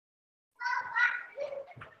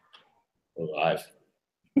We're live.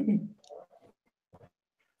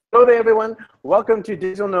 Hello there, everyone. Welcome to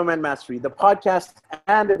Digital Nomad Mastery, the podcast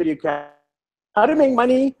and the video cast. How to make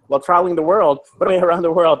money while traveling the world, but around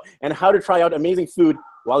the world, and how to try out amazing food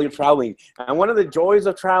while you're traveling. And one of the joys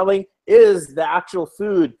of traveling is the actual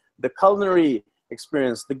food, the culinary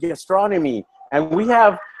experience, the gastronomy. And we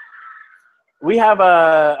have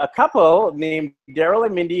a couple named Daryl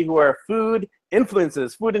and Mindy who are food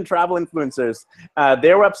influencers, food and travel influencers.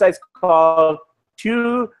 Their website's called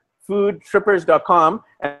twofoodtrippers.com,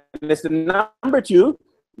 and it's the number two,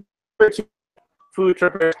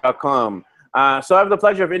 foodtrippers.com. So I have the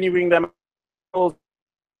pleasure of interviewing them.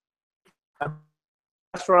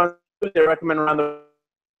 Restaurants they recommend around the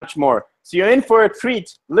much more. So you're in for a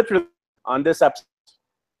treat, literally, on this episode.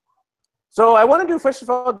 So I want to do, first of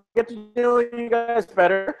all, get to know you guys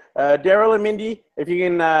better. Daryl and Mindy, if you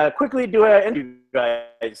can quickly do an interview,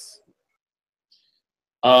 guys.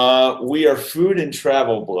 We are food and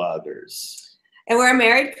travel bloggers. And we're a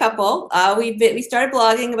married couple. We started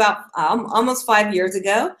blogging about almost 5 years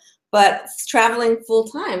ago, but traveling full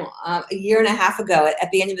time a year and a half ago. At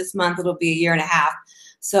the end of this month, it'll be a year and a half.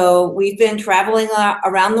 So we've been traveling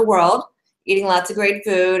around the world, eating lots of great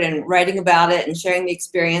food and writing about it and sharing the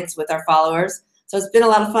experience with our followers. So it's been a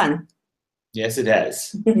lot of fun. Yes, it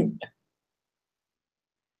has.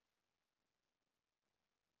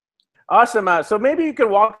 Awesome. So maybe you could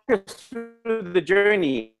walk us through the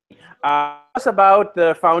journey. Tell us about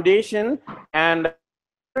the foundation and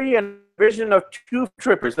vision of Two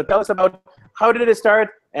Trippers. So tell us about how did it start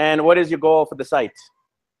and what is your goal for the site?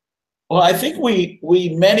 Well, I think we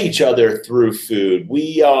met each other through food.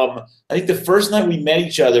 I think the first night we met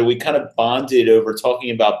each other, we kind of bonded over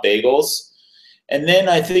talking about bagels. And then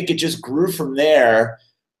I think it just grew from there,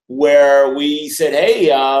 where we said, hey,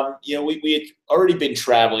 we had already been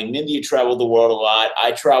traveling. Mindy had traveled the world a lot.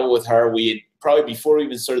 I traveled with her. We had probably, before we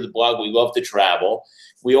even started the blog, we loved to travel.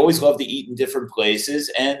 We always loved to eat in different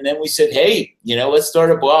places. And then we said, hey, let's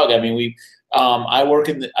start a blog. I mean, I've worked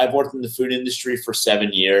in the food industry for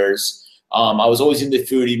 7 years. I was always into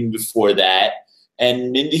food even before that,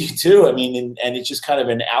 and Mindy too. I mean, and it's just kind of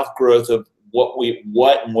an outgrowth of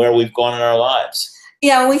what and where we've gone in our lives.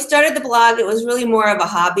 Yeah, when we started the blog, it was really more of a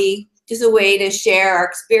hobby, just a way to share our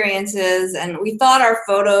experiences, and we thought our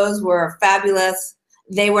photos were fabulous.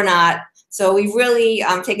 They were not. So we've really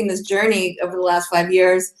taken this journey over the last 5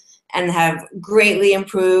 years and have greatly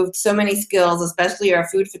improved so many skills, especially our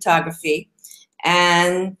food photography.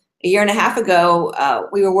 And a year and a half ago,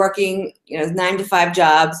 we were working 9-to-5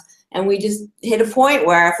 jobs, and we just hit a point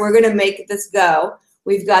where if we're going to make this go,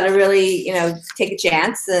 we've got to really take a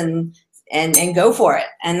chance and go for it.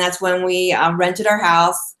 And that's when we rented our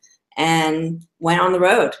house and went on the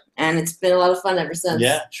road, and it's been a lot of fun ever since.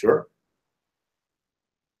 Yeah, sure.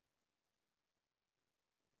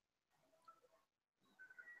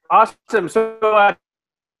 Awesome. So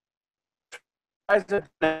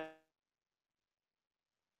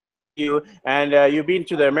you've been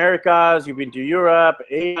to the Americas, you've been to Europe,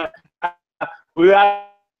 Asia. We were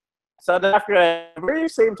South Africa at the very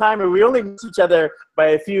same time, and we only missed each other by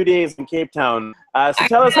a few days in Cape Town. So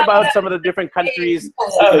tell us about some of the different countries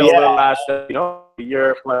over the last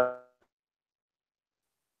year.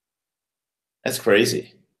 That's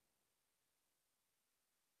crazy.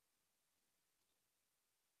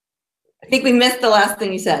 I think we missed the last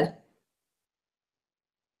thing you said.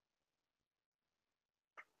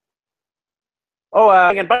 Oh,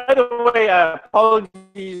 and by the way,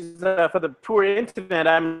 apologies for the poor internet.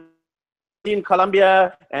 I'm in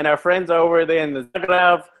Colombia, and our friends are over there in the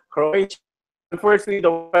Zagreb, Croatia. Unfortunately,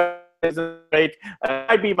 the weather isn't great.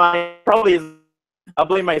 I'd be I'll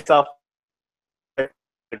blame myself.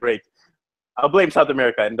 Great. I'll blame South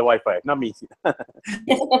America and the Wi-Fi, not me.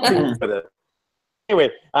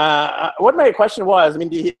 Anyway, what my question was,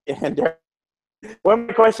 Mindy and Derek, what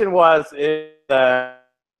my question was is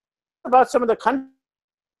about some of the countries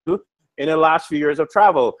in the last few years of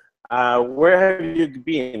travel. Where have you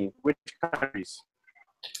been? Which countries?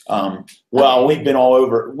 Well, we've been all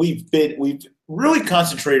over. We've really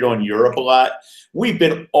concentrated on Europe a lot. We've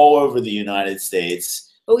been all over the United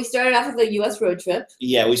States. But we started off with a U.S. road trip.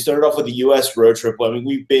 Yeah, we started off with a U.S. road trip. I mean,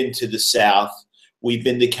 we've been to the South. We've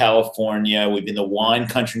been to California. We've been to wine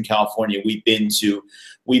country in California. We've been to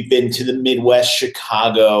the Midwest,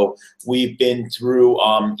 Chicago. We've been through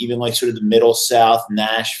even like sort of the Middle South,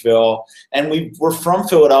 Nashville, and we're from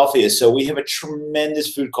Philadelphia, so we have a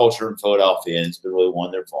tremendous food culture in Philadelphia, and it's been really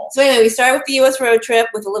wonderful. So anyway, we started with the U.S. road trip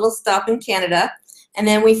with a little stop in Canada, and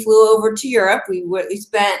then we flew over to Europe. We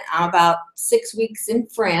spent about 6 weeks in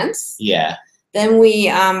France. Yeah. Then we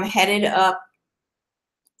headed up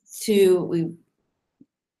to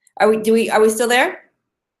are we still there?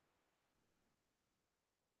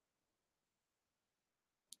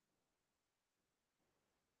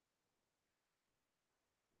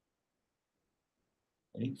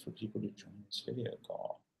 Waiting for people to join this video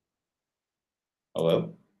call.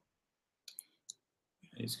 Hello?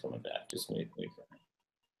 He's coming back. Just wait for him.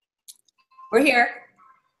 We're here.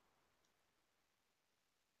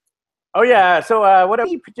 Oh yeah. So, what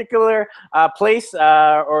any particular place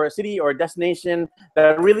or city or destination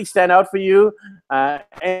that really stand out for you?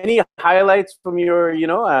 Any highlights from your,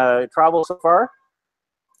 travel so far?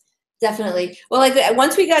 Definitely. Well, like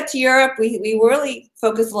once we got to Europe, we really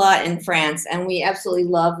focused a lot in France, and we absolutely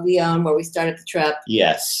love Lyon, where we started the trip.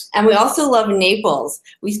 Yes. And we also love Naples.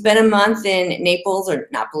 We spent a month in Naples or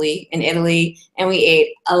Napoli in Italy, and we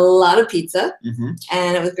ate a lot of pizza,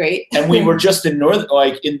 and it was great. And we were just in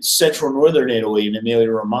central northern Italy, in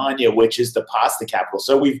Emilia-Romagna, which is the pasta capital.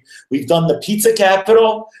 So we've done the pizza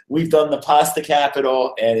capital, we've done the pasta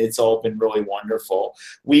capital, and it's all been really wonderful.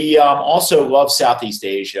 We also love Southeast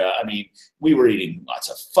Asia. I mean, we were eating lots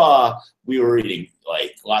of pho. We were eating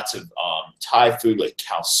like lots of Thai food, like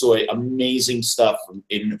khao soi, amazing stuff.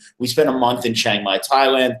 We spent a month in Chiang Mai,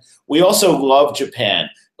 Thailand. We also love Japan.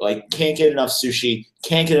 Like, can't get enough sushi,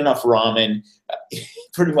 can't get enough ramen.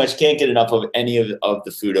 Pretty much can't get enough of any of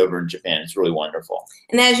the food over in Japan. It's really wonderful.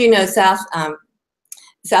 And as you know, South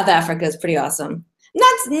Africa is pretty awesome.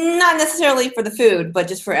 Not necessarily for the food, but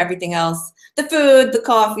just for everything else. The food, the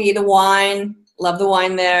coffee, the wine. Love the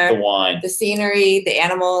wine there. The wine. The scenery, the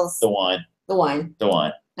animals. The wine. The wine. The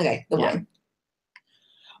wine. Okay, the wine.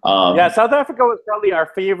 Yeah, South Africa was probably our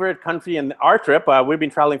favorite country in our trip. We've been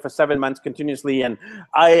traveling for 7 months continuously, and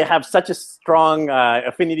I have such a strong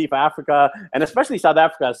affinity for Africa, and especially South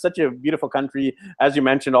Africa. It's such a beautiful country. As you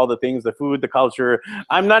mentioned, all the things, the food, the culture.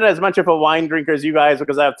 I'm not as much of a wine drinker as you guys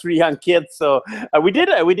because I have 3 young kids. So we did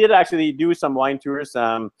actually do some wine tours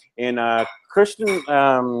in Christian.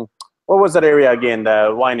 What was that area again?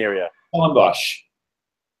 The wine area. Stellenbosch.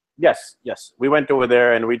 Yes. We went over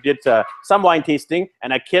there and we did some wine tasting,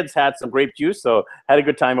 and our kids had some grape juice, so had a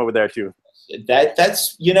good time over there too.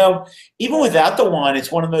 That's even without the wine,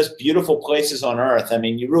 it's one of the most beautiful places on earth. I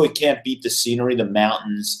mean, you really can't beat the scenery, the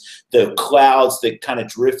mountains, the clouds that kind of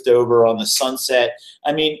drift over on the sunset.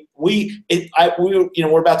 I mean, we're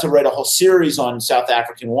about to write a whole series on South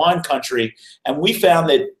African wine country, and we found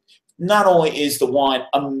that not only is the wine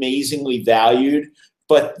amazingly valued,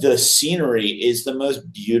 but the scenery is the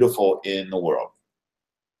most beautiful in the world.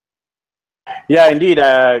 Yeah, indeed.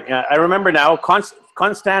 I remember now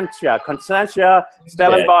Constantia,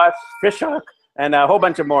 Stellenbosch, Fishhook, and a whole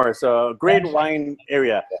bunch of more. So great wine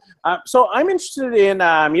area. So I'm interested in,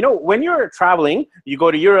 when you're traveling, you go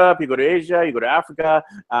to Europe, you go to Asia, you go to Africa,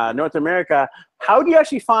 North America. How do you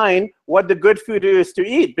actually find what the good food is to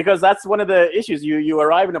eat? Because that's one of the issues. You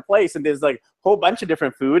arrive in a place and there's like a whole bunch of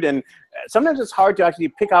different food, and sometimes it's hard to actually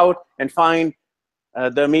pick out and find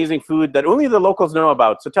the amazing food that only the locals know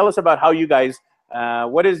about. So tell us about how you guys,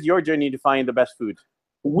 what is your journey to find the best food?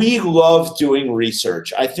 We love doing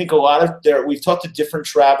research. I think we've talked to different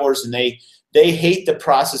travelers, and they hate the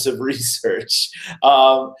process of research.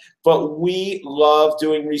 But we love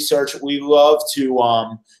doing research. We love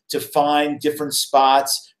to find different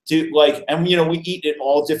spots. We eat at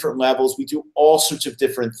all different levels. We do all sorts of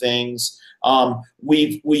different things.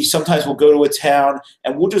 We sometimes will go to a town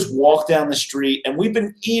and we'll just walk down the street, and we've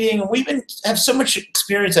been eating, and have so much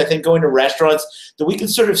experience, I think, going to restaurants that we can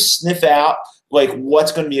sort of sniff out like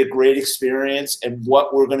what's going to be a great experience and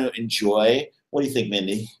what we're going to enjoy. What do you think,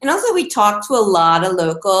 Mindy? And also we talk to a lot of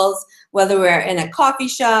locals, whether we're in a coffee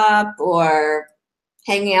shop or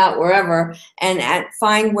hanging out wherever, and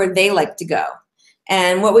find where they like to go.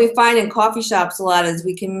 And what we find in coffee shops a lot is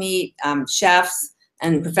we can meet chefs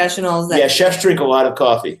and professionals. Chefs drink a lot of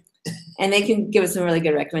coffee. And they can give us some really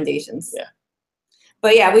good recommendations. Yeah.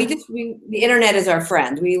 But yeah, the internet is our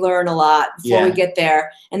friend. We learn a lot before we get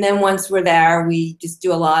there. And then once we're there, we just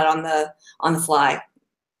do a lot on the fly,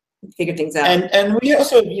 figure things out. And we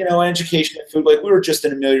also have, education in food. Like, we were just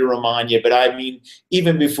in Emilia-Romagna, but I mean,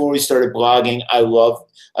 even before we started blogging,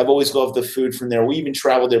 I've always loved the food from there. We even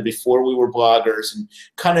traveled there before we were bloggers, and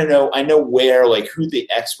I know where, like, who the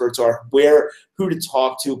experts are, who to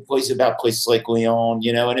talk to, places like Lyon,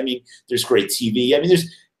 and I mean, there's great TV. I mean,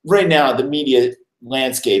 right now the media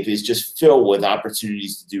landscape is just filled with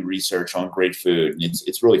opportunities to do research on great food, and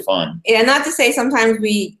it's really fun. Yeah, not to say sometimes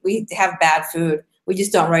we have bad food. We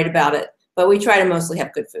just don't write about it, but we try to mostly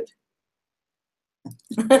have good food.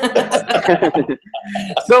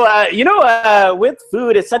 So, with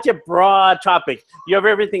food, it's such a broad topic. You have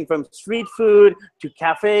everything from street food to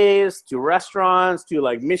cafes to restaurants to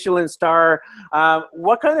like Michelin star.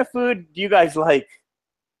 What kind of food do you guys like?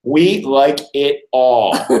 We like it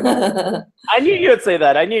all. I knew you would say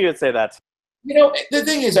that. I knew you would say that. You know, the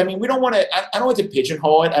thing is, I mean, we don't want to, I don't want to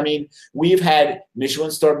pigeonhole it. I mean, we've had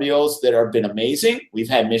Michelin star meals that have been amazing. We've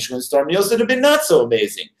had Michelin star meals that have been not so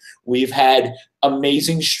amazing. We've had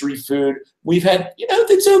amazing street food. We've had,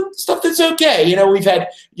 stuff that's okay. We've had,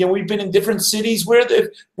 we've been in different cities where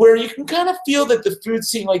you can kind of feel that the food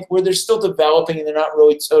scene, like where they're still developing and they're not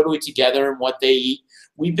really totally together in what they eat.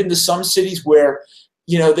 We've been to some cities where,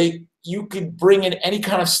 you could bring in any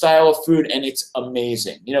kind of style of food and it's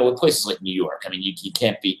amazing. With places like New York, I mean, you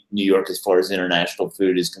can't beat New York as far as international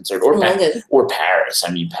food is concerned, or Paris.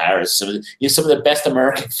 I mean, Paris. Some of the best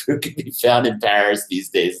American food can be found in Paris these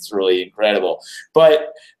days. It's really incredible.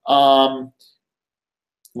 But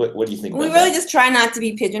what do you think? We really just try not to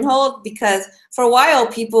be pigeonholed, because for a while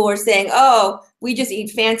people were saying, "Oh, we just eat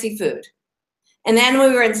fancy food." And then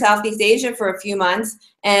we were in Southeast Asia for a few months,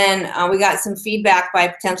 and we got some feedback by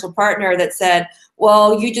a potential partner that said,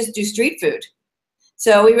 well, you just do street food.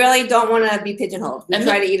 So we really don't want to be pigeonholed. We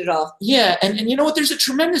try to eat it all. Yeah, and you know what? There's a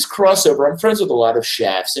tremendous crossover. I'm friends with a lot of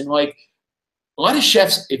chefs, and like a lot of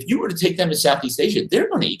chefs, if you were to take them to Southeast Asia, they're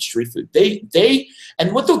going to eat street food.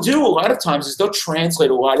 And what they'll do a lot of times is they'll translate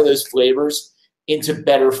a lot of those flavors into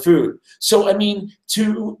better food. So, I mean,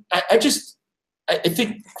 I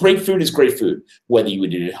think great food is great food, whether you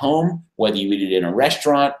eat it at home, whether you eat it in a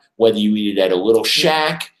restaurant, whether you eat it at a little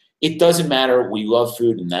shack. It doesn't matter. We love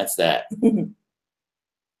food, and that's that.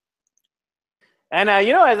 And,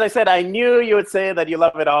 as I said, I knew you would say that you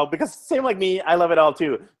love it all, because same like me, I love it all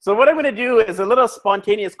too. So what I'm going to do is a little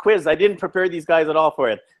spontaneous quiz. I didn't prepare these guys at all for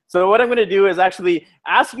it. So what I'm going to do is actually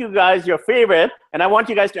ask you guys your favorite, and I want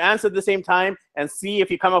you guys to answer at the same time and see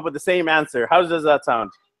if you come up with the same answer. How does that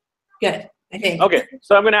sound? Good. Okay,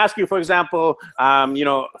 so I'm going to ask you, for example,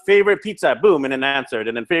 favorite pizza, boom, and then answered.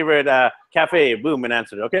 And then favorite cafe, boom, and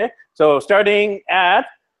answered, okay? So starting at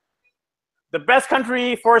the best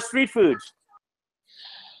country for street food.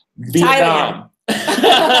 Vietnam.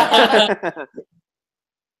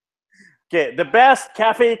 Okay, the best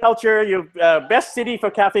cafe culture, best city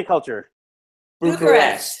for cafe culture.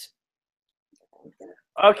 Bucharest.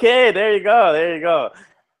 Okay, there you go.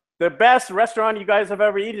 The best restaurant you guys have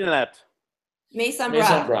ever eaten at. Maison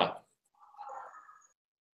Bras.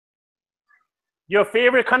 Your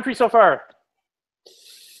favorite country so far?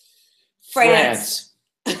 France.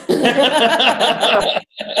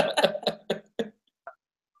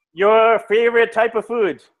 Your favorite type of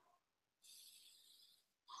food?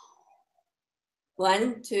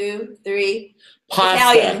 1, 2, 3. Pasta.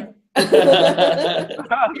 Italian.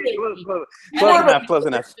 Close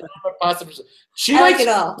enough. She I likes like it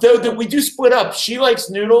all. Though we do split up. She likes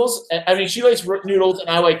noodles. She likes noodles, and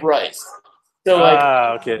I like rice. So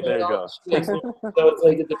okay, there you go. So it's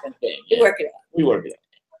like a different thing. Yeah. We work it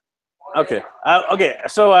out. Okay. Okay.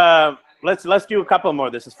 So let's do a couple more.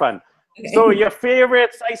 This is fun. Okay. So your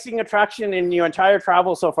favorite sightseeing attraction in your entire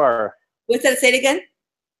travel so far? What's that? Say it again.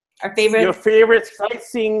 Our favorite. Your favorite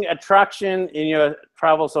sightseeing attraction in your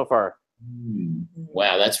travel so far?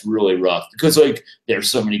 Wow, that's really rough, because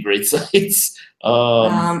there's so many great sites.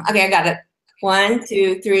 Okay, I got it. 1,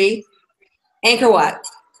 2, 3. Angkor Wat.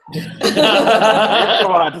 Angkor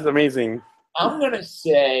Wat is amazing. I'm gonna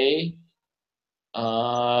say,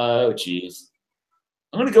 geez,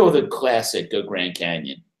 I'm gonna go with a classic. Go Grand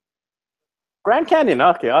Canyon. Grand Canyon.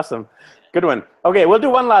 Okay, awesome. Good one. Okay, we'll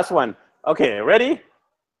do one last one. Okay, ready?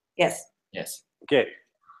 Yes. Okay.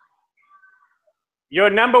 Your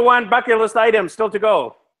number one bucket list item still to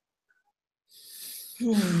go.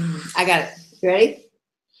 I got it. You ready?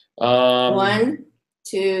 1,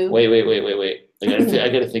 2. Wait. I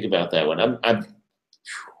gotta think about that one. I'm.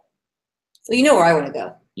 So you know where I want to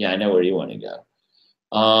go. Yeah, I know where you want to go.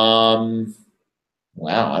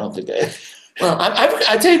 Wow, I don't think I. Well,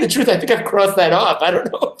 I tell you the truth. I think I've crossed that off. I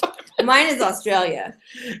don't know. Mine is Australia.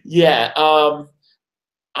 Yeah.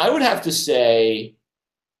 I would have to say,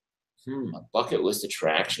 a bucket list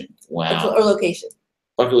attraction. Wow. Or location.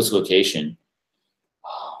 Bucket list location.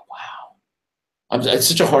 Oh, wow. It's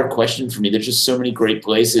such a hard question for me. There's just so many great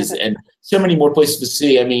places and so many more places to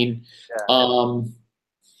see. I mean,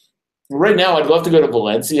 right now I'd love to go to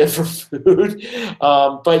Valencia for food.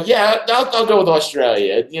 But yeah, I'll go with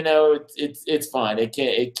Australia. It's fine.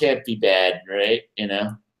 It can't be bad, right?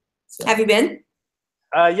 So. Have you been?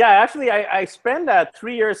 Yeah, actually, I spent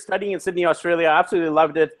 3 years studying in Sydney, Australia. I absolutely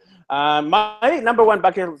loved it. My number one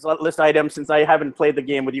bucket list item, since I haven't played the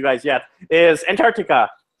game with you guys yet, is Antarctica.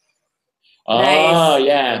 Oh, Nice.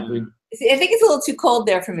 yeah. I think it's a little too cold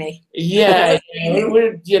there for me. Yeah, I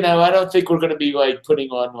don't think we're going to be like putting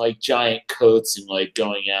on like giant coats and like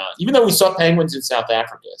going out. Even though we saw penguins in South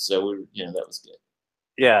Africa, so that was good.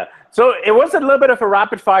 Yeah. So it was a little bit of a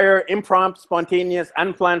rapid fire, impromptu, spontaneous,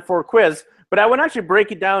 unplanned for quiz. But I want to actually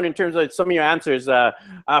break it down in terms of some of your answers.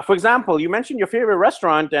 For example, you mentioned your favorite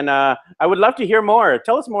restaurant, and I would love to hear more.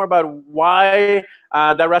 Tell us more about why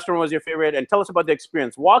that restaurant was your favorite, and tell us about the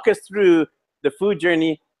experience. Walk us through the food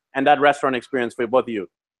journey and that restaurant experience for both of you.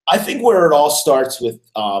 I think where it all starts with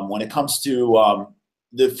when it comes to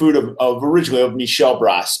the food originally of Michel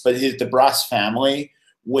Brasse, but the Brasse family,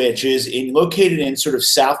 which is located in sort of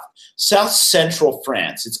south central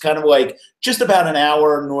France. It's kind of like just about an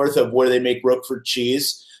hour north of where they make Roquefort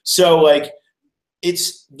cheese. So like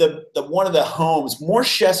it's the one of the homes. More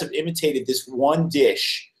chefs have imitated this one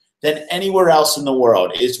dish than anywhere else in the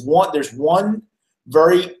world. There's one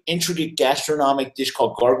very intricate gastronomic dish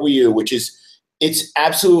called gargouilles, which it's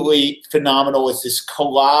absolutely phenomenal. It's this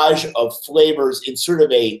collage of flavors in sort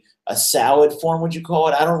of a salad form, would you call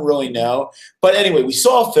it? I don't really know. But anyway, we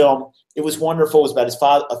saw a film. It was wonderful. It was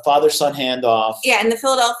about a father-son handoff. Yeah, in the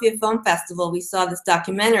Philadelphia Film Festival, we saw this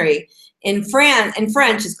documentary. In French,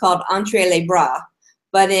 it's called Entre les Bras,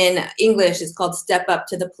 but in English, it's called Step Up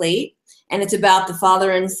to the Plate. And it's about the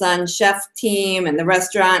father and son chef team and the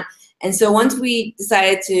restaurant. And so once we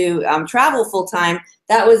decided to travel full-time,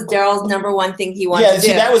 that was Daryl's number one thing he wanted to do. Yeah,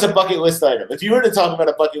 see, that was a bucket list item. If you were to talk about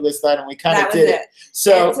a bucket list item, we kind of did it.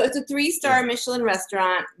 So it's a 3-star Michelin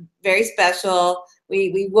restaurant, very special.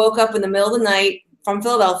 We woke up in the middle of the night from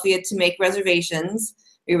Philadelphia to make reservations.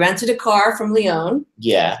 We rented a car from Lyon.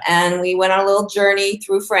 Yeah. And we went on a little journey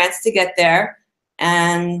through France to get there.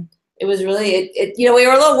 And it was really, we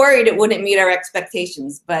were a little worried it wouldn't meet our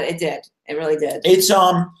expectations, but it did. It really did. It's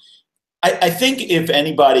I think if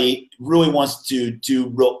anybody really wants to do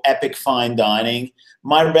real epic fine dining,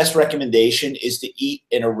 my best recommendation is to eat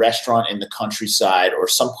in a restaurant in the countryside or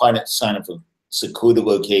some kind of a secluded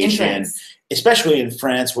location, especially in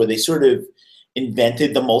France, where they sort of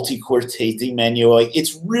invented the multi-course tasting menu. Like,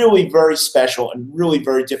 it's really very special and really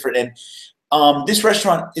very different. And this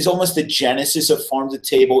restaurant is almost the genesis of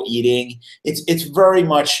farm-to-table eating. It's very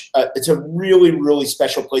much it's a really, really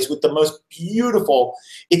special place with the most beautiful.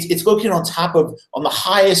 It's located on the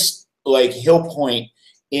highest like hill point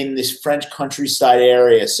in this French countryside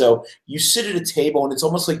area. So you sit at a table and it's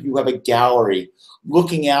almost like you have a gallery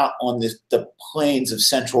looking out on the plains of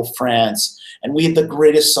central France. And we had the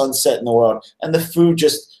greatest sunset in the world. And the food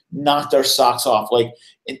just knocked our socks off. Like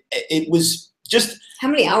it was just. How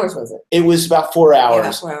many hours was it? It was about 4 hours. Yeah,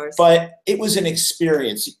 about 4 hours. But it was an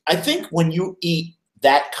experience. I think when you eat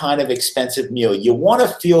that kind of expensive meal, you want to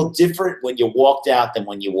feel different when you walked out than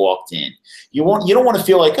when you walked in. You don't want to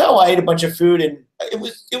feel like, oh, I ate a bunch of food and it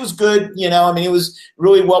was good, I mean, it was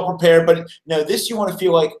really well prepared. But no, this you want to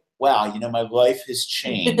feel like, wow, my life has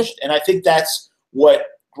changed. And I think that's what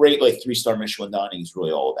great like 3-star Michelin dining is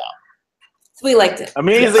really all about. So we liked it.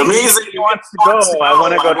 Amazing. He wants to go. I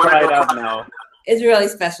want to go try it out now. It's really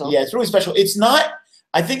special. Yeah, it's really special. It's not.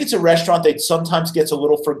 I think it's a restaurant that sometimes gets a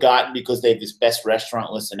little forgotten because they have this best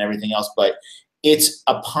restaurant list and everything else, but it's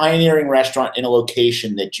a pioneering restaurant in a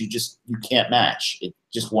location that you can't match. It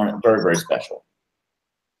just very, very special.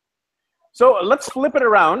 So let's flip it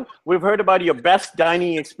around. We've heard about your best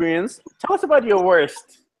dining experience. Tell us about your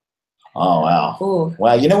worst. Oh, wow. Ooh.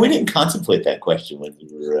 Wow, we didn't contemplate that question when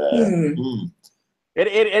we were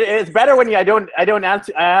It's better when I don't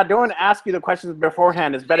ask you the questions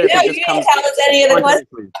beforehand. It's better if it just comes. Tell us any of the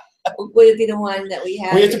questions. Would it be the one that we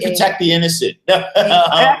have? We have to protect the innocent.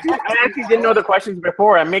 I actually didn't know the questions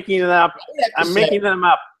before. I'm making them up.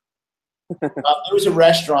 There was a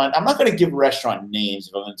restaurant. I'm not going to give restaurant names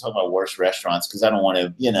if I'm going to talk about worst restaurants because I don't want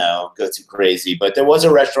to, go too crazy. But there was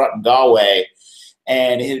a restaurant in Galway,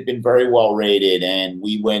 and it had been very well rated. And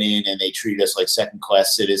we went in, and they treated us like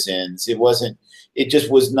second-class citizens. It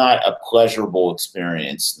just was not a pleasurable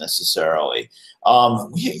experience necessarily.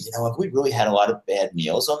 Have we really had a lot of bad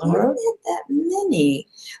meals on the road? We didn't have that many.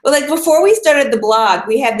 Well, like before we started the blog,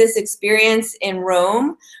 we had this experience in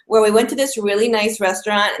Rome where we went to this really nice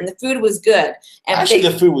restaurant and the food was good. And actually,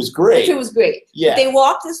 the food was great. The food was great. Yeah. But they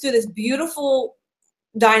walked us through this beautiful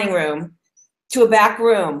dining room to a back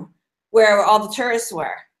room where all the tourists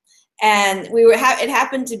were. And it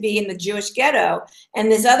happened to be in the Jewish ghetto,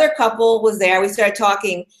 and this other couple was there. We started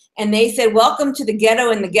talking, and they said, "Welcome to the ghetto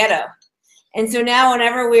in the ghetto." And so now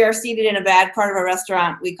whenever we are seated in a bad part of a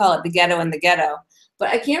restaurant, we call it the ghetto in the ghetto. But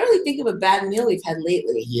I can't really think of a bad meal we've had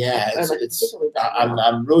lately. Yeah, Or, like, particularly bad meal.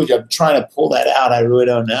 I'm trying to pull that out. I really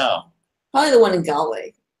don't know. Probably the one in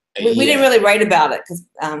Galway. We didn't really write about it because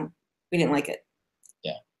we didn't like it.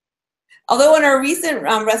 Yeah. Although in our recent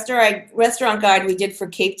restaurant guide we did for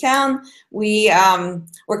Cape Town, we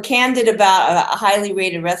were candid about a highly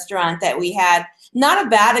rated restaurant that we had. Not a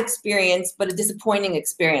bad experience, but a disappointing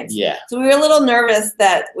experience. Yeah. So we were a little nervous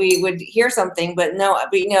that we would hear something, but no,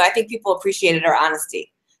 I think people appreciated our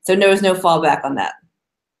honesty. So there was no fallback on that.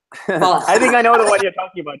 I think I know the one you're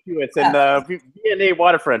talking about too. It's in the V&A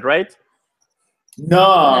waterfront, right?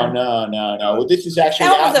 No. Well, this is actually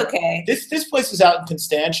that was okay. This place is out in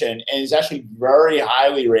Constantia and is actually very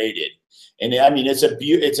highly rated. And I mean, it's a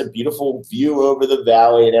beautiful view over the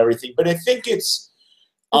valley and everything. But I think it's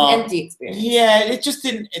empty experience. Yeah, it just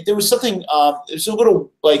didn't. There was something. There's a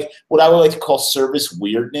little like what I would like to call service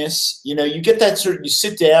weirdness. You know, you get that sort. You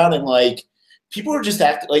sit down and like people are just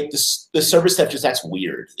acting like the service staff just acts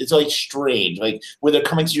weird. It's like strange, like where they're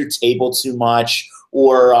coming to your table too much,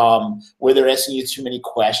 or where they're asking you too many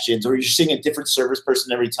questions, or you're seeing a different service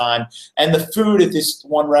person every time. And the food at this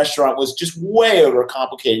one restaurant was just way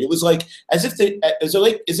overcomplicated. It was like as if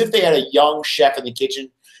they had a young chef in the kitchen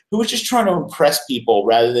who was just trying to impress people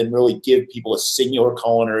rather than really give people a singular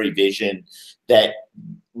culinary vision that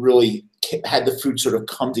really had the food sort of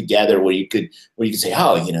come together where you could say,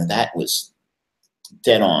 oh, you know, that was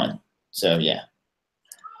dead on. So, yeah.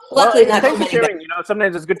 Luckily, thanks for sharing. You know,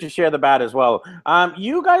 sometimes it's good to share the bad as well.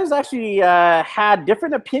 You guys actually had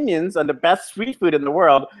different opinions on the best street food in the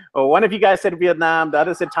world. One of you guys said Vietnam, the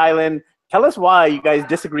other said Thailand. Tell us why you guys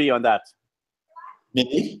disagree on that.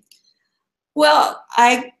 Me? Well,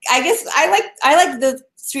 I guess I like the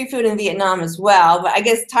street food in Vietnam as well, but I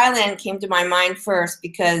guess Thailand came to my mind first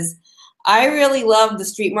because I really love the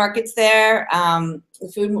street markets there,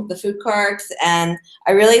 the food carts, and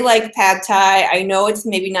I really like pad Thai. I know it's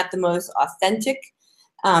maybe not the most authentic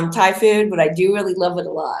Thai food, but I do really love it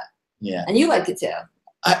a lot. Yeah. And you like it too.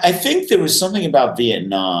 I think there was something about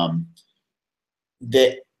Vietnam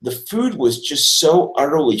that the food was just so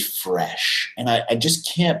utterly fresh, and I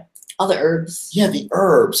just can't. All the herbs. Yeah, the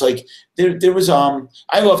herbs. Like there was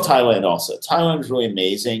I love Thailand also. Thailand is really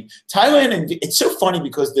amazing. Thailand, and it's so funny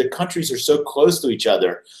because the countries are so close to each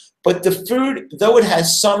other, but the food, though it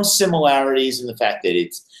has some similarities in the fact that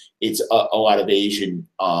it's a lot of Asian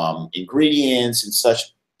ingredients and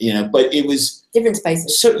such, you know, but it was different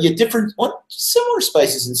spices. So yeah, similar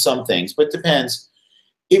spices in some things, but depends.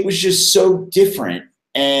 It was just so different,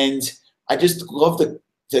 and I just love the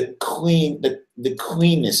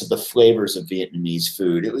cleanness of the flavors of Vietnamese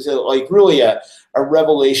food. It was really a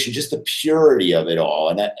revelation, just the purity of it all,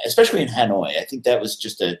 and especially in Hanoi, I think that was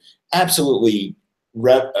just a absolutely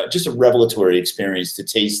just a revelatory experience to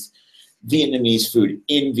taste Vietnamese food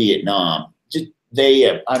in Vietnam.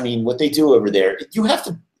 I mean, what they do over there, you have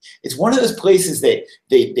to. It's one of those places that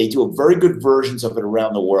they do very good versions of it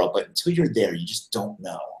around the world, but until you're there, you just don't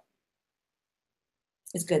know.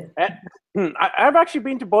 It's good. I've actually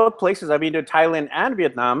been to both places. I've been to Thailand and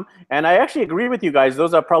Vietnam, and I actually agree with you guys.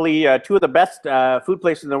 Those are probably two of the best food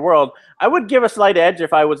places in the world. I would give a slight edge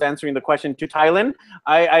if I was answering the question to Thailand.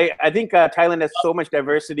 I think Thailand has so much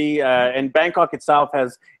diversity, and Bangkok itself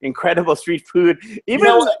has incredible street food. I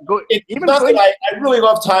really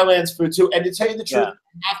love Thailand's food too. And to tell you the truth,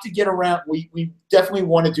 we have to get around. We definitely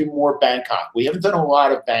want to do more Bangkok. We haven't done a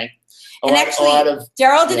lot of Bangkok.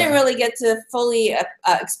 Daryl didn't really get to fully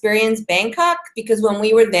experience Bangkok because when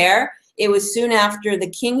we were there, it was soon after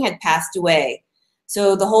the king had passed away.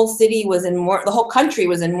 So the whole city was the whole country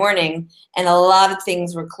was in mourning, and a lot of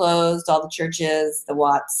things were closed, all the churches, the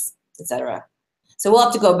Wats, etc. So we'll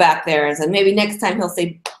have to go back there, and so maybe next time he'll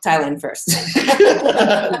say Thailand first. I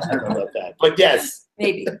don't know about that, but yes,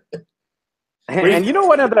 maybe. And you know,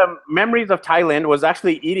 one of the memories of Thailand was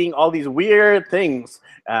actually eating all these weird things,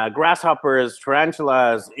 grasshoppers,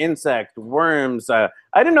 tarantulas, insects, worms. I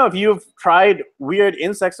don't know if you've tried weird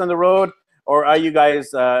insects on the road, or are you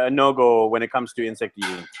guys a no-go when it comes to insect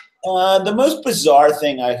eating? The most bizarre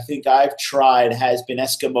thing I think I've tried has been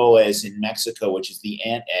Escamoles in Mexico, which is the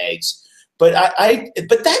ant eggs. But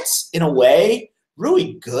but that's in a way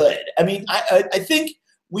really good. I mean, I think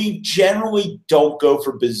we generally don't go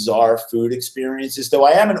for bizarre food experiences, though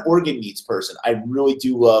I am an organ meats person. I really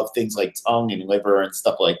do love things like tongue and liver and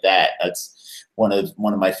stuff like that. That's one of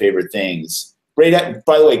my favorite things. By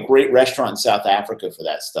the way, great restaurant in South Africa for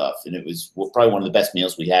that stuff, and it was probably one of the best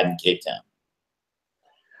meals we had in Cape Town.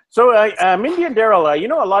 So, Mindy and Daryl, you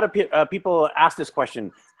know, a lot of people ask this question: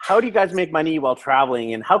 how do you guys make money while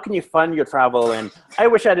traveling, and how can you fund your travel? And I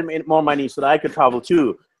wish I had made more money so that I could travel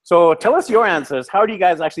too. So tell us your answers. How do you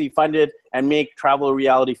guys actually fund it and make travel a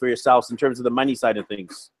reality for yourselves in terms of the money side of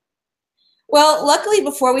things? Well, luckily,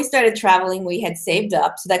 before we started traveling, we had saved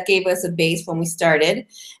up, so that gave us a base when we started.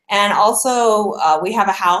 And also, we have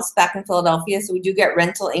a house back in Philadelphia, so we do get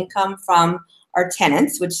rental income from our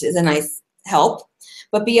tenants, which is a nice help.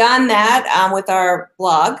 But beyond that, with our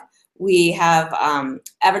blog, we have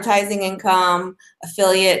advertising income,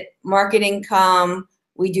 affiliate marketing income.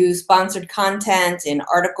 We do sponsored content in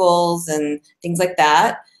articles and things like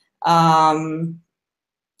that.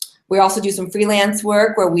 We also do some freelance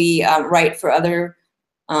work where we write for other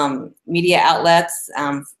media outlets.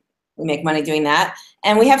 We make money doing that.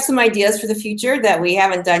 And we have some ideas for the future that we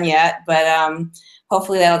haven't done yet, but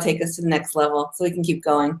hopefully that'll take us to the next level so we can keep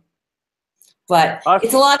going. But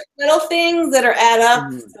it's a lot of little things that are add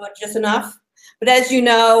up, so it's just enough. But as you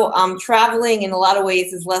know, traveling in a lot of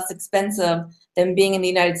ways is less expensive than being in the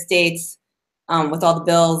United States with all the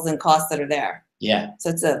bills and costs that are there. Yeah.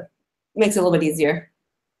 So it makes it a little bit easier.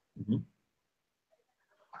 Mm-hmm.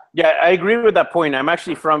 Yeah, I agree with that point. I'm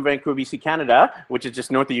actually from Vancouver, BC, Canada, which is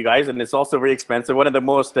just north of you guys, and it's also very expensive. One of the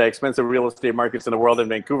most expensive real estate markets in the world in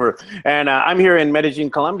Vancouver. And I'm here in Medellin,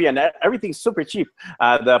 Colombia, and everything's super cheap.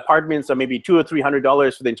 The apartments are maybe $200 or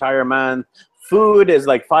 $300 for the entire month. Food is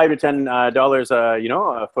like $5 to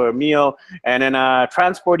 $10, for a meal. And then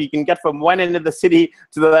transport, you can get from one end of the city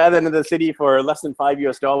to the other end of the city for less than $5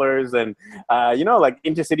 US. And, like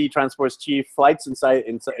intercity transport's cheap. Flights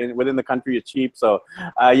within the country is cheap. So,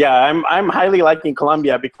 yeah, I'm highly liking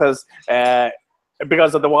Colombia because of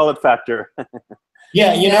the wallet factor.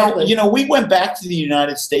 Yeah, we went back to the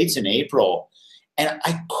United States in April, and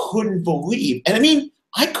I couldn't believe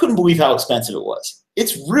how expensive it was.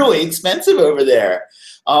 It's really expensive over there.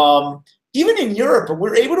 Even in Europe, but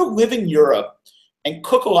we're able to live in Europe and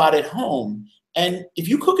cook a lot at home. And if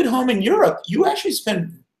you cook at home in Europe, you actually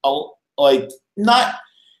spend not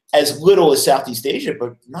as little as Southeast Asia,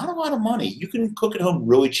 but not a lot of money. You can cook at home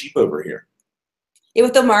really cheap over here. Yeah,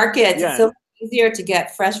 with the markets, it's so much easier to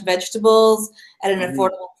get fresh vegetables at an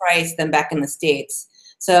affordable price than back in the States.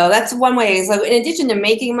 So that's one way. So in addition to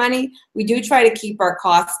making money, we do try to keep our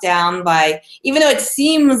costs down by, even though it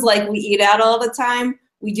seems like we eat out all the time,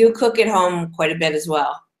 we do cook at home quite a bit as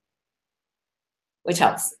well, which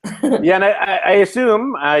helps. Yeah, and I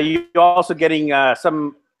assume you're also getting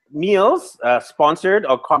some meals sponsored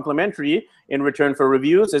or complimentary in return for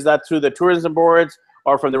reviews. Is that through the tourism boards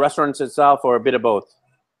or from the restaurants itself, or a bit of both?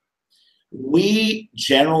 We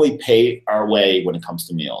generally pay our way when it comes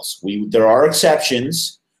to meals. There are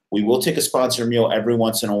exceptions. We will take a sponsored meal every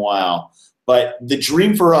once in a while, but the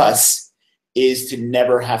dream for us is to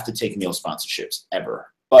never have to take meal sponsorships ever.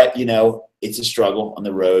 But it's a struggle on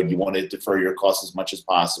the road. You want to defer your costs as much as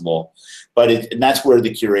possible, and that's where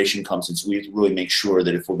the curation comes in. So we have to really make sure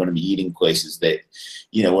that if we're going to be eating places that,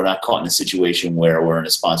 we're not caught in a situation where we're in a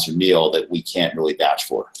sponsored meal that we can't really vouch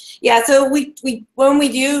for. Yeah. So we when we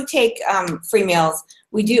do take free meals,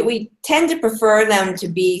 we tend to prefer them to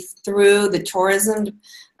be through the tourism,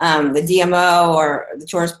 the DMO or the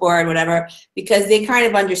tourist board, whatever, because they kind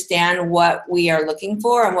of understand what we are looking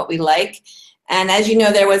for and what we like. And as you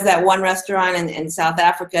know, there was that one restaurant in South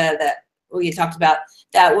Africa that we talked about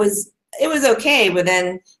it was okay, but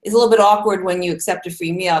then it's a little bit awkward when you accept a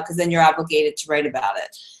free meal because then you're obligated to write about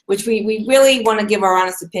it, which we really want to give our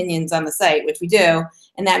honest opinions on the site, which we do,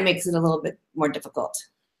 and that makes it a little bit more difficult.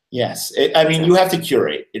 Yes. You have to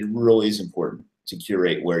curate. It really is important to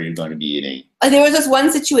curate where you're going to be eating. There was this one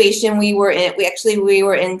situation we were in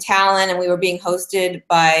Tallinn, and we were being hosted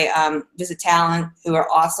by Visit Tallinn, who are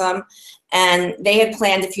awesome. And they had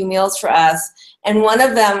planned a few meals for us. And one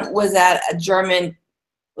of them was at a German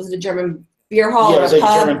beer hall? Yeah, it was like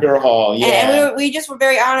a German beer hall, yeah. And we just were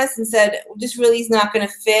very honest and said, this really is not going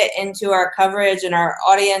to fit into our coverage and our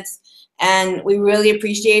audience. And we really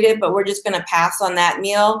appreciate it, but we're just going to pass on that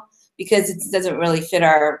meal because it doesn't really fit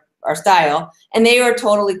our style. And they were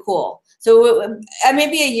totally cool. So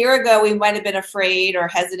maybe a year ago, we might have been afraid or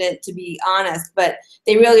hesitant to be honest, but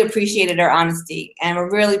they really appreciated our honesty, and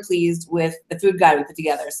we're really pleased with the food guide we put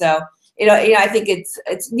together. So, I think it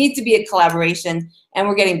needs to be a collaboration, and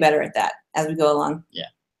we're getting better at that as we go along. Yeah.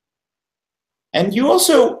 And you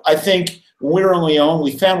also, I think, when we were in Lyon,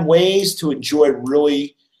 we found ways to enjoy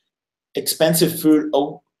really expensive food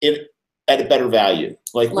at a better value.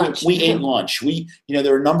 Like lunch. We ate lunch.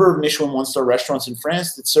 There are a number of Michelin one-star restaurants in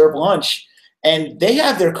France that serve lunch, and they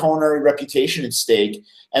have their culinary reputation at stake,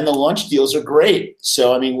 and the lunch deals are great.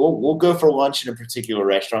 So, we'll go for lunch in a particular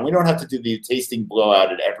restaurant. We don't have to do the tasting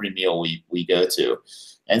blowout at every meal we go to.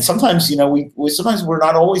 And sometimes, you know, sometimes we're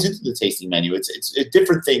not always into the tasting menu. It's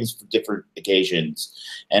different things for different occasions,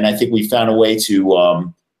 and I think we found a way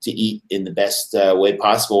to eat in the best way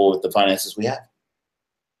possible with the finances we have.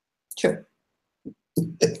 True.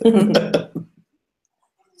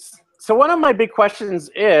 So one of my big questions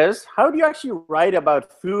is, how do you actually write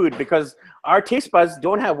about food? Because our taste buds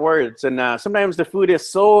don't have words, and sometimes the food is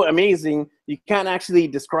so amazing you can't actually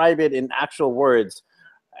describe it in actual words.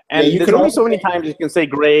 And Yeah, there's only so many times you can say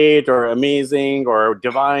great or amazing or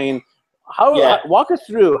divine. Walk us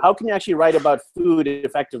through, how can you actually write about food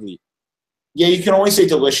effectively? Yeah, you can only say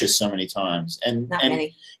delicious so many times, and Not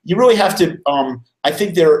many. you really have to. I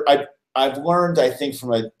think I've learned, I think,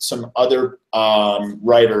 from some other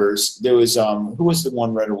writers. There was who was the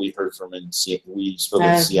one writer we heard from in we spoke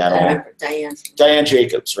in Seattle? Diane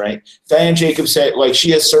Jacobs, right? Diane Jacobs said, like,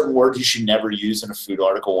 she has certain words you should never use in a food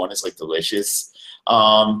article. One is like delicious.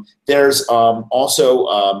 There's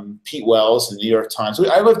also Pete Wells in the New York Times.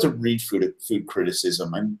 I love to read food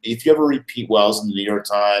criticism. And if you ever read Pete Wells in the New York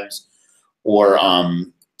Times or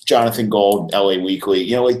Jonathan Gold, LA Weekly,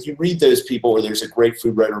 you know, like, you read those people, or there's a great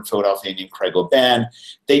food writer in Philadelphia named Craig O'Ban.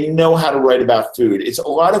 They know how to write about food. A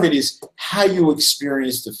lot of it is how you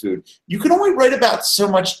experience the food. You can only write about so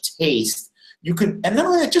much taste. And not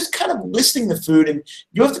only that, just kind of listing the food, and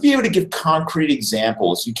you have to be able to give concrete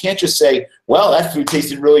examples. You can't just say, well, that food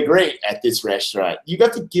tasted really great at this restaurant. You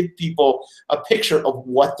got to give people a picture of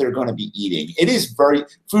what they're going to be eating.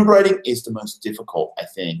 Food writing is the most difficult, I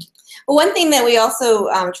think. Well, one thing that we also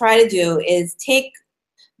try to do is take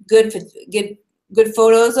good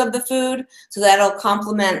photos of the food, so that'll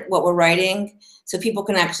complement what we're writing, so people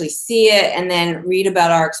can actually see it and then read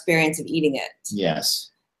about our experience of eating it. Yes.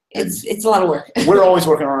 It's a lot of work. We're always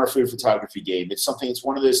working on our food photography game. It's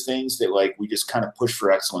one of those things that, like, we just kind of push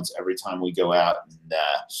for excellence every time we go out, and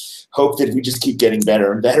hope that we just keep getting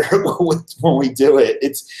better and better when we do it.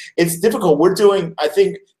 It's difficult. I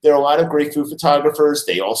think there are a lot of great food photographers.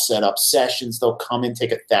 They all set up sessions. They'll come in,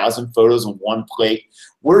 take 1,000 photos on one plate.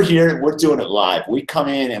 We're here, we're doing it live. We come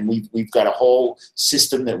in and we've got a whole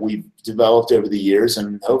system that we've developed over the years,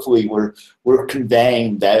 and hopefully we're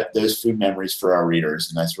conveying those food memories for our readers,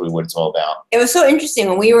 and that's really what it's all about. It was so interesting.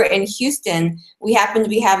 When we were in Houston, we happened to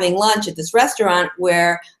be having lunch at this restaurant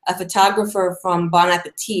where a photographer from Bon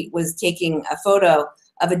Appetit was taking a photo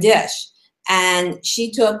of a dish, and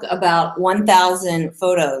she took about 1,000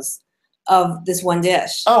 photos of this one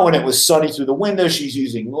dish. Oh, and it was sunny through the window. She's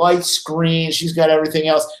using light screen. She's got everything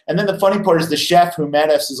else. And then the funny part is the chef who met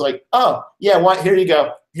us is like, oh, yeah, here you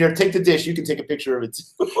go. Here, take the dish. You can take a picture of it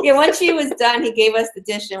too. Yeah, once she was done, he gave us the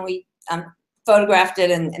dish, and we photographed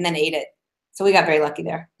it and then ate it. So we got very lucky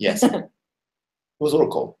there. Yes. It was a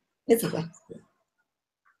little cold. It's okay.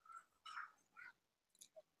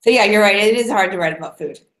 So yeah, you're right. It is hard to write about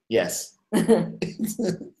food. Yes.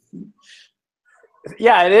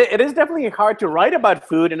 Yeah, it is definitely hard to write about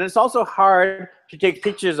food, and it's also hard to take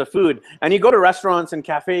pictures of food. And you go to restaurants and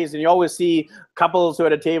cafes, and you always see couples who are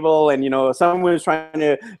at a table, and, you know, someone's trying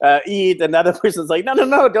to eat, and the other person's like, no,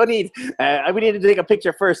 don't eat. We need to take a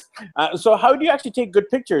picture first. So how do you actually take good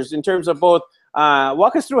pictures in terms of both?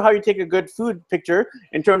 Walk us through how you take a good food picture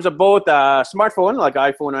in terms of both smartphone, like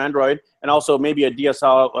iPhone or Android, and also maybe a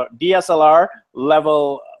DSLR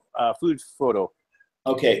level food photo.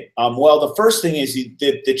 Okay. Well, the first thing is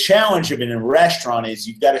the challenge of in a restaurant is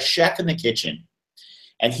you've got a chef in the kitchen,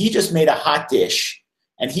 and he just made a hot dish,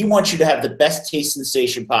 and he wants you to have the best taste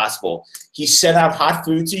sensation possible. He sent out hot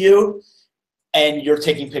food to you, and you're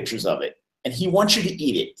taking pictures of it, and he wants you to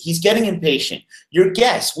eat it. He's getting impatient. Your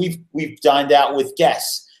guests, we've dined out with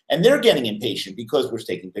guests, and they're getting impatient because we're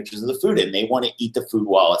taking pictures of the food, and they want to eat the food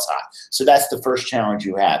while it's hot. So that's the first challenge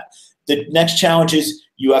you have. The next challenge is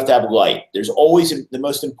you have to have light. There's always the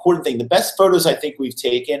most important thing. The best photos I think we've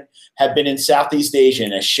taken have been in Southeast Asia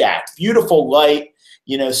in a shack. Beautiful light,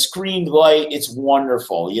 you know, screened light. It's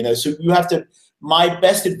wonderful, you know. So you have to. My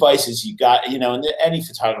best advice is you got, you know, and any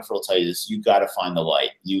photographer will tell you this. You got to find the light.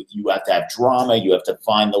 You have to have drama. You have to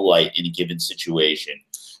find the light in a given situation.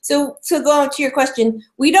 So going to your question,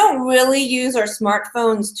 we don't really use our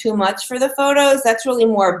smartphones too much for the photos. That's really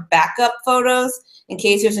more backup photos in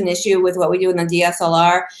case there's an issue with what we do in the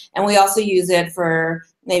DSLR. And we also use it for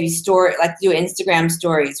maybe like do Instagram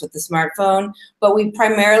stories with the smartphone. But we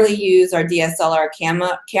primarily use our DSLR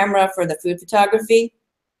camera for the food photography.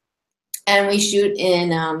 And we shoot in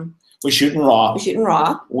RAW. We shoot in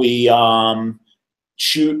RAW. We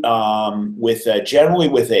shoot generally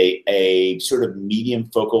with a sort of medium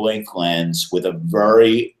focal length lens with a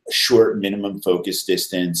very short minimum focus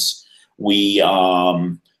distance. We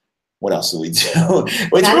what else do we do?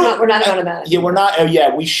 We're not going about it. Yeah, we're not. Oh,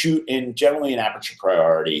 yeah, we shoot generally in aperture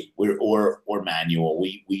priority or manual.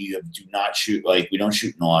 We do not shoot, like, we don't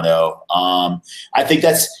shoot in auto. I think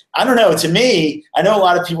I don't know. To me, I know a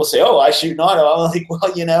lot of people say, "Oh, I shoot in auto." I'm like, well,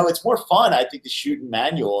 it's more fun, I think, to shoot in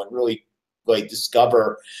manual and really like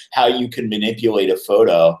discover how you can manipulate a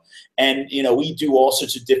photo. And we do all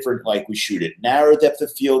sorts of different, like, we shoot at narrow depth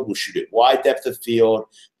of field, we'll shoot at wide depth of field.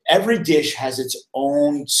 Every dish has its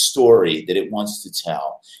own story that it wants to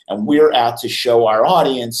tell, and we're out to show our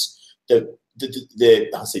audience the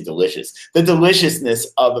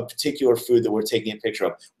deliciousness of a particular food that we're taking a picture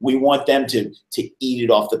of. We want them to eat it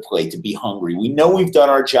off the plate, to be hungry. We know we've done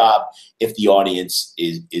our job if the audience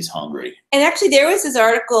is hungry. And actually, there was this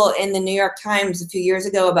article in the New York Times a few years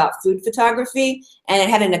ago about food photography, and it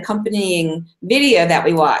had an accompanying video that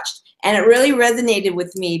we watched, and it really resonated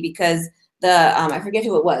with me because I forget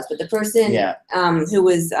who it was, but the person who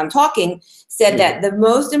was talking said that the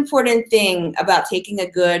most important thing about taking a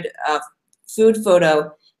good food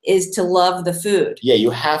photo is to love the food. Yeah, you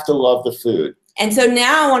have to love the food. And so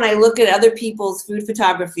now when I look at other people's food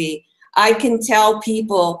photography, I can tell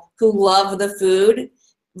people who love the food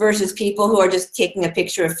versus people who are just taking a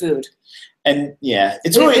picture of food. And yeah,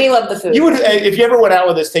 we love the food. You would, if you ever went out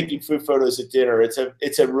with us taking food photos at dinner, it's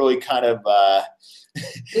a really kind of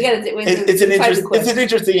it's an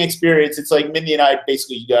interesting experience. It's like Mindy and I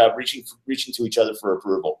basically reaching to each other for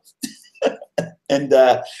approval, and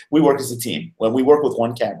we work as a team when we work with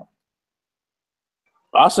one camera.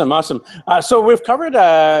 Awesome. So we've covered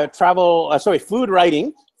food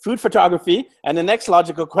writing, food photography, and the next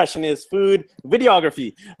logical question is food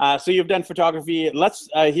videography. So you've done photography. Let's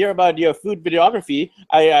hear about your food videography.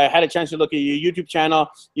 I had a chance to look at your YouTube channel.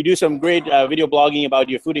 You do some great video blogging about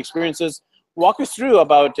your food experiences. Walk us through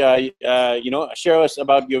about, share us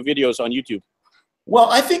about your videos on YouTube. Well,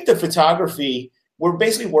 I think the photography, we're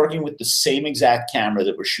basically working with the same exact camera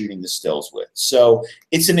that we're shooting the stills with. So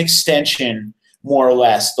it's an extension, more or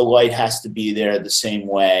less. The light has to be there the same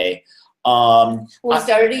way. We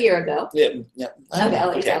started a year ago. Yeah.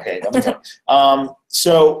 Okay.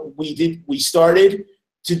 So we started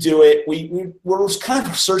to do it. We were kind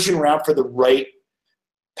of searching around for the right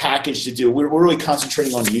package to do. We're really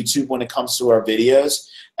concentrating on YouTube when it comes to our videos,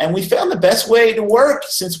 and we found the best way to work,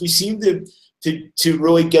 since we seem to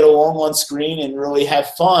really get along on screen and really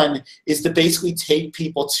have fun, is to basically take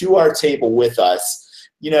people to our table with us.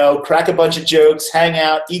 Crack a bunch of jokes, hang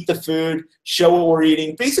out, eat the food, show what we're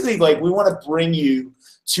eating. Basically, like, we want to bring you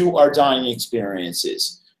to our dining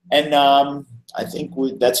experiences, and I think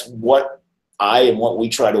that's what what we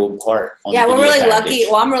try to impart on the we're really package. lucky.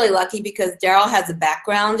 Well, I'm really lucky because Daryl has a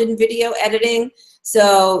background in video editing,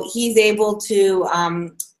 so he's able to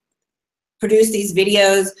produce these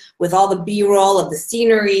videos with all the B-roll of the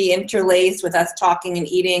scenery interlaced with us talking and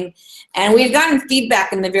eating. And we've gotten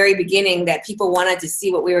feedback in the very beginning that people wanted to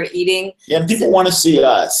see what we were eating. Yeah, and people want to see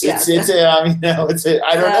us. Yeah. I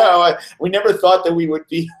don't know. We never thought that we would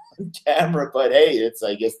be on camera, but hey, it's,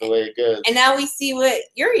 I guess, the way it goes. And now we see what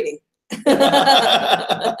you're eating. And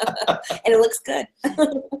it looks good.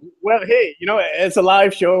 Well, hey, it's a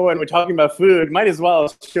live show and we're talking about food. Might as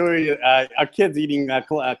well show you our kids eating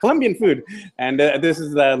Colombian food. And this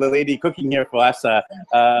is the lady cooking here for us.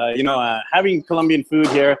 Having Colombian food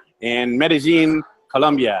here in Medellin,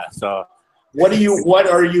 Colombia. So, what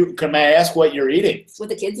are you? Can I ask what you're eating? What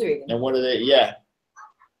the kids are eating. And what are they? Yeah.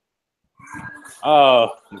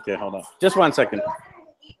 Oh, okay. Hold on, just 1 second.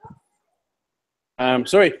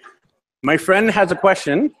 Sorry. My friend has a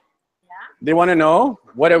question. Yeah. They want to know,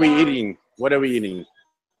 what are we eating? What are we eating?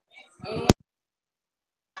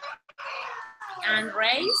 And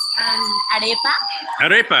rice and arepa.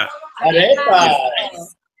 Arepa. Arepa.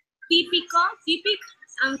 Typical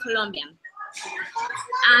and Colombian.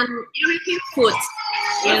 And everything food.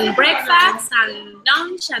 And breakfast and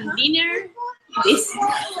lunch and dinner.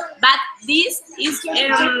 But this is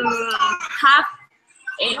have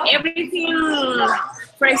everything.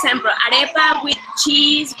 For example, arepa with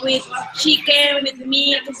cheese, with chicken, with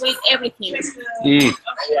meat, with everything. Mm.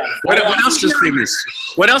 What else is famous?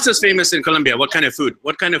 What else is famous in Colombia? What kind of food?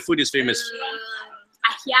 What kind of food is famous?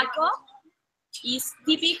 Ajiaco is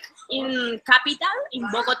typical in capital, in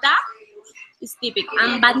Bogota. It's typical.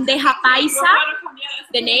 And bandeja paisa,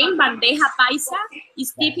 the name bandeja paisa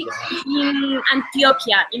is typical in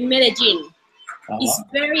Antioquia, in Medellin. It's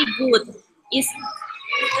very good. It's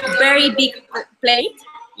very big plate.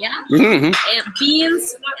 Yeah,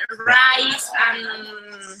 beans, rice, and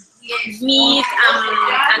meat,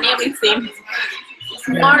 and everything. It's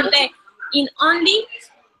more in only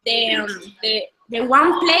the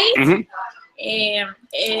one plate. have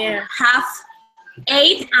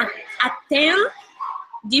 8 at 10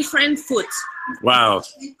 different foods. Wow.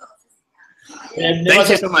 And Thank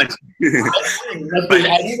you so much.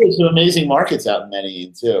 I think there's some amazing markets out in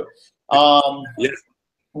Medellin too. Yes.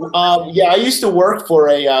 Yeah, I used to work for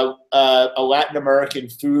a Latin American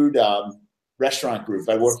food restaurant group.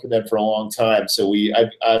 I worked for them for a long time, so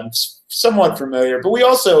I'm somewhat familiar. But we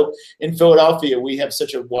also, in Philadelphia, we have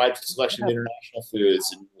such a wide selection of international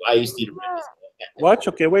foods, and I used to eat. Watch.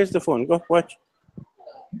 Okay, where's the phone? Go watch.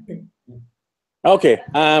 Okay.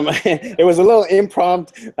 It was a little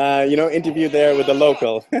impromptu, interview there with the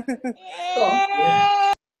local. Cool.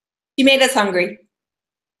 You made us hungry.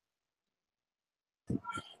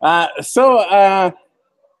 The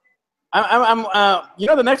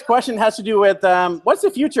next question has to do with what's the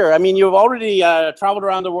future? I mean, you've already traveled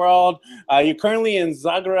around the world. You're currently in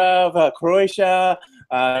Zagreb, Croatia.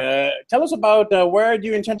 Tell us about where do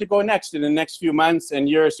you intend to go next in the next few months and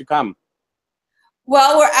years to come?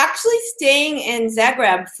 Well, we're actually staying in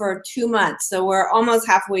Zagreb for 2 months, so we're almost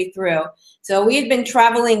halfway through. So we had been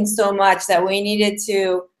traveling so much that we needed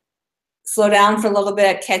to slow down for a little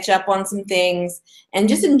bit, catch up on some things, and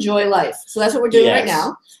just enjoy life. So that's what we're doing right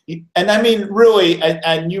now. And I mean, really,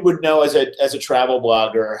 and you would know as a travel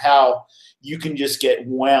blogger how you can just get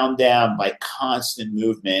wound down by constant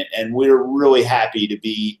movement. And we're really happy to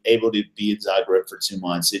be able to be in Zagreb for 2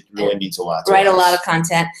 months. It really means a lot to us. Write a lot of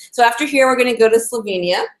content. So after here, we're going to go to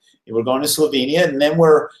Slovenia. We're going to Slovenia, and then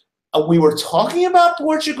we were talking about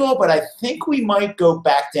Portugal, but I think we might go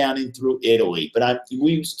back down in through Italy. But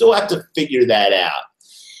we still have to figure that out.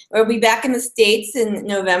 We'll be back in the States in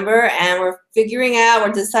November, and we're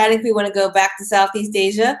deciding if we want to go back to Southeast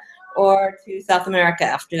Asia or to South America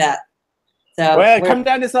after that. So come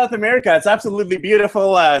down to South America. It's absolutely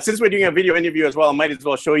beautiful. Since we're doing a video interview as well, I might as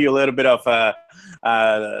well show you a little bit of the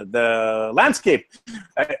landscape.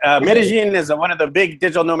 Medellin is one of the big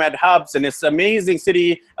digital nomad hubs, and it's an amazing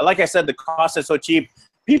city. Like I said, the cost is so cheap.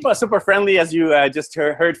 People are super friendly, as you just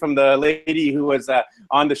heard from the lady who was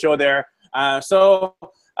on the show there. I'm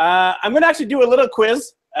going to actually do a little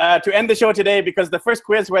quiz to end the show today because the first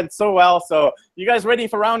quiz went so well. So you guys ready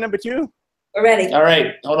for round number 2? We're ready. All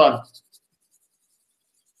right, hold on.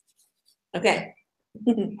 Okay.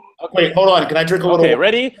 Okay, hold on. Can I drink a little? Okay,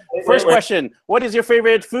 ready? First question. What is your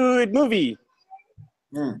favorite food movie?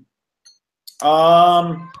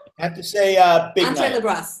 I have to say Big Entree Night.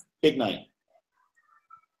 LeBras. Big Night.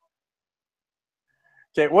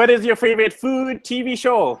 Okay, what is your favorite food TV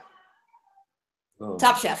show?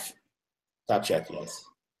 Top Chef. Top Chef, yes.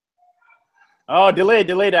 Oh,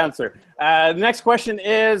 delayed answer. The next question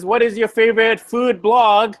is, what is your favorite food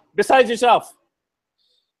blog besides yourself?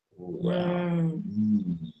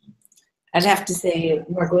 I'd have to say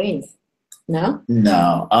Mark Wayne's. No?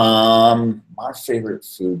 No. My favorite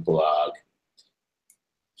food blog.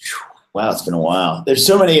 Wow, it's been a while. There's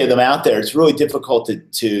so many of them out there. It's really difficult to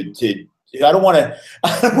I don't want to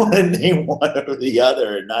name one over the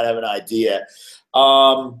other and not have an idea.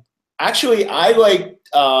 Actually, I like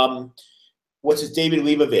David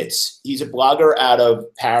Leibovitz. He's a blogger out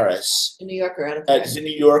of Paris. A New Yorker out of Paris. He's a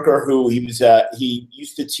New Yorker who he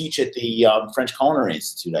used to teach at the French Culinary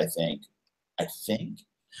Institute, I think,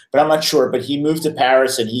 but I'm not sure. But he moved to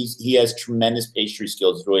Paris, and he has tremendous pastry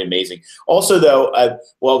skills. It's really amazing. Also, though,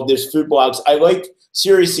 there's food blogs. I like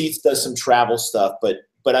Serious Eats does some travel stuff, but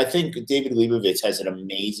I think David Leibovitz has an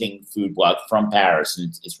amazing food blog from Paris,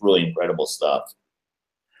 and it's really incredible stuff.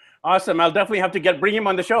 Awesome. I'll definitely have to bring him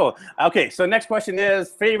on the show. Okay, so next question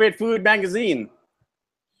is favorite food magazine.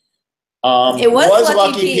 It was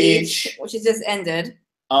Lucky Peach, which has just ended.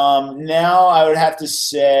 Now I would have to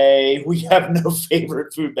say we have no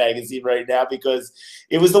favorite food magazine right now because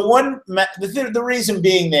it was the one. The reason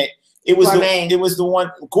being that it was the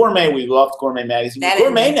one Gourmet. We loved Gourmet magazine.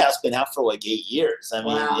 Gourmet now's been out for like 8 years. I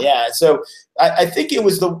mean, yeah. So I think it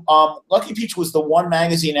was the Lucky Peach was the one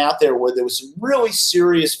magazine out there where there was some really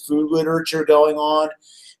serious food literature going on.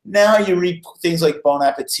 Now you read things like Bon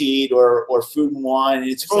Appetit or Food and Wine.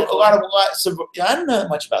 It's a lot. I don't know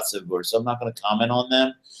much about Savour, so I'm not going to comment on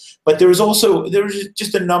them. But there was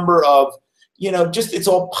just a number of it's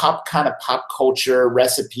all pop culture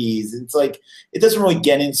recipes. It's like it doesn't really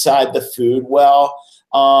get inside the food well.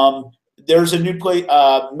 There's a new place,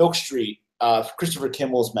 Milk Street. Christopher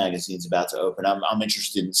Kimball's magazine's about to open. I'm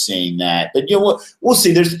interested in seeing that. But we'll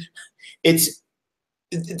see.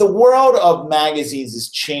 The world of magazines has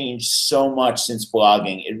changed so much since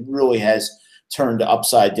blogging. It really has turned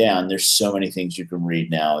upside down. There's so many things you can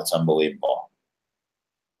read now. It's unbelievable.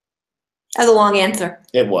 That's a long answer.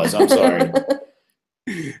 It was. I'm sorry.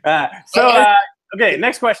 Okay,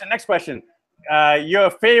 next question. Your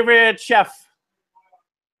favorite chef?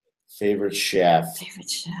 Favorite chef. Favorite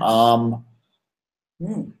chef. Oh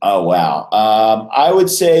wow. I would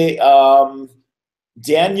say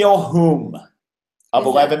Daniel Hume of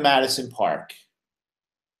 11 Madison Park.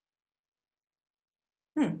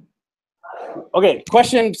 Okay,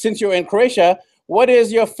 question, since you're in Croatia, what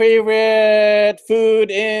is your favorite food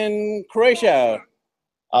in Croatia?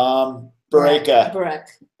 Bureka.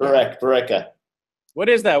 Bureka. What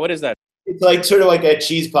is that? What is that? It's like sort of like a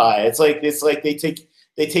cheese pie. It's like they take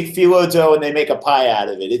phyllo dough and they make a pie out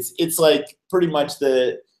of it. It's like pretty much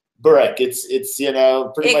the burek. It's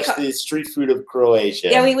pretty much the street food of Croatia.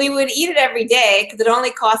 Yeah, we would eat it every day because it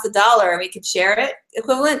only costs $1 and we could share it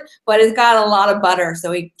equivalent, but it's got a lot of butter,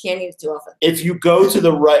 so we can't eat it too often. If you go to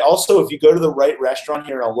the right restaurant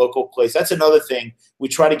here in a local place, that's another thing. We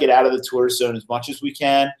try to get out of the tourist zone as much as we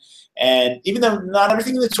can. And even though not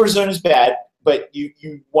everything in the tourist zone is bad, but you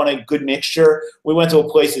want a good mixture, we went to a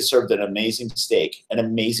place that served an amazing steak, an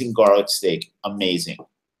amazing garlic steak. Amazing.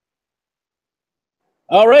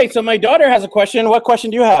 All right, so my daughter has a question. What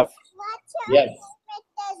question do you have? What's your favorite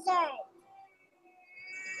dessert?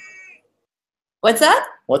 What's that?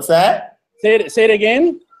 What's that? Say it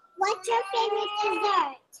again. What's your favorite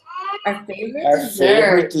dessert? Our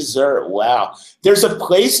favorite dessert. Wow. There's a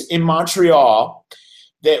place in Montreal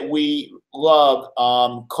that we love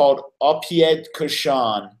called Au Pied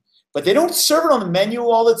Cochon, but they don't serve it on the menu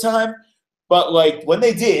all the time. But like when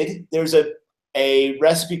they did, there's a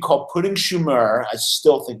recipe called pudding chumeur. I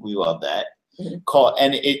still think we love that.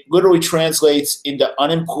 And it literally translates into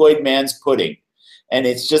unemployed man's pudding. And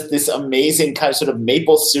it's just this amazing kind of sort of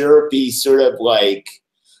maple syrupy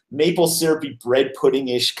bread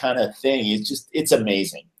pudding-ish kind of thing. It's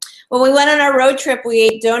amazing. When we went on our road trip, we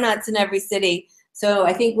ate donuts in every city. So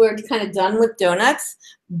I think we're kind of done with donuts,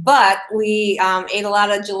 but we ate a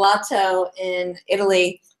lot of gelato in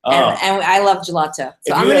Italy. And I love gelato,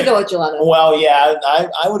 so I'm going to go with gelato. Well, yeah,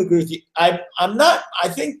 I would agree with you. I'm not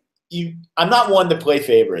one to play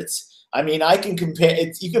favorites. I mean, I can compare.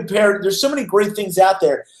 You compare. There's so many great things out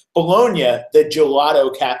there. Bologna, the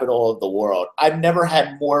gelato capital of the world. I've never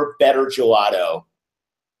had more better gelato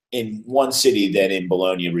in one city than in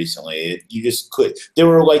Bologna recently. You just could. There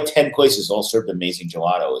were like 10 places all served amazing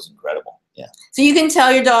gelato. It was incredible. Yeah. So you can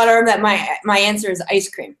tell your daughter that my answer is ice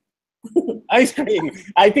cream. Ice cream.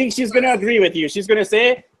 I think she's going to agree with you. She's going to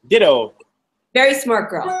say ditto. Very smart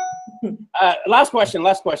girl. Last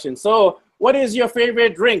question. So what is your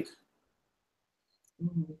favorite drink?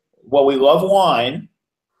 Well, we love wine.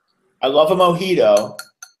 I love a mojito.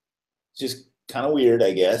 Just kind of weird,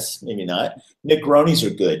 I guess. Maybe not. Negronis are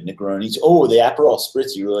good. Negronis. Oh, the Aperol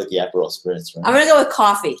Spritz. You really like the Aperol Spritz, right? I'm going to go with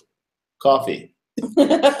coffee. Coffee.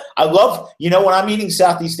 I love, when I'm eating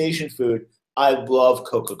Southeast Asian food, I love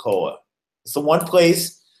Coca-Cola. It's the one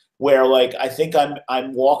place where, like, I think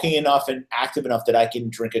I'm walking enough and active enough that I can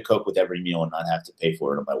drink a Coke with every meal and not have to pay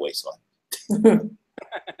for it on my waistline.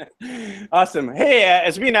 Awesome. Hey,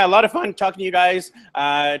 it's been a lot of fun talking to you guys.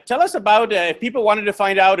 Tell us about if people wanted to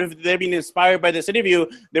find out if they've been inspired by this interview,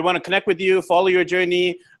 they want to connect with you, follow your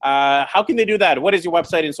journey. How can they do that? What is your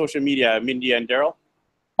website and social media, Mindy and Daryl?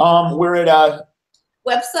 We're at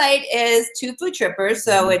website is Two Food Trippers,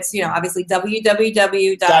 so it's obviously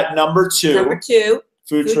www. Number two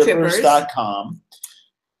foodtrippers.com.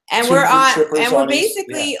 And we're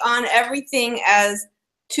basically on everything as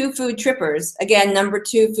Two Food Trippers. Again, number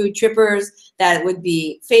 2 Food Trippers. That would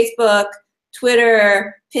be Facebook,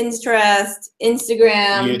 Twitter, Pinterest,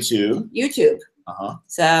 Instagram, YouTube.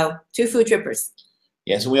 So Two Food Trippers.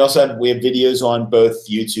 Yes, and we have videos on both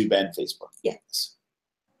YouTube and Facebook. Yes.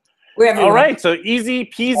 We're everywhere. All right, so easy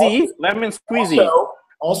peasy, lemon squeezy.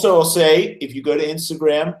 Also, I'll say if you go to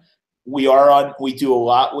Instagram, we do a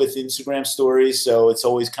lot with Instagram stories, so it's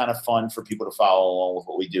always kind of fun for people to follow along with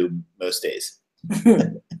what we do most days.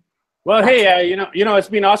 Well, hey, it's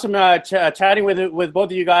been awesome chatting with both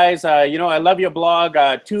of you guys. I love your blog,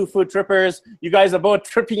 Two Food Trippers. You guys are both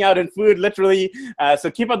tripping out in food, literally. So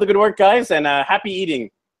keep up the good work, guys, and happy eating.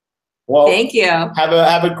 Well, thank you.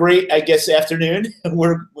 Have a great, I guess, afternoon.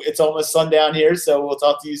 It's almost sundown here, so we'll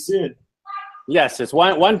talk to you soon. Yes, it's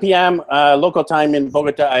 1 p.m. Local time in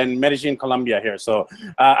Bogota and Medellin, Colombia here. So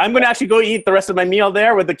I'm going to actually go eat the rest of my meal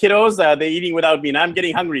there with the kiddos. They're eating without me, and I'm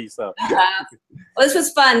getting hungry. So. Well, this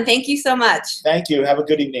was fun. Thank you so much. Thank you. Have a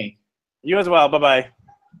good evening. You as well. Bye-bye.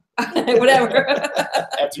 Whatever.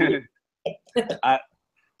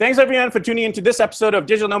 Thanks, everyone, for tuning into this episode of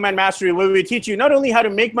Digital Nomad Mastery, where we teach you not only how to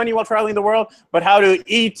make money while traveling the world, but how to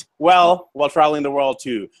eat well while traveling the world,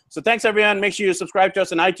 too. So thanks, everyone. Make sure you subscribe to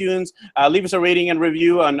us on iTunes. Leave us a rating and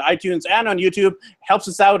review on iTunes and on YouTube. Helps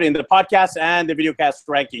us out in the podcast and the videocast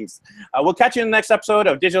rankings. We'll catch you in the next episode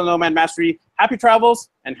of Digital Nomad Mastery. Happy travels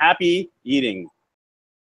and happy eating.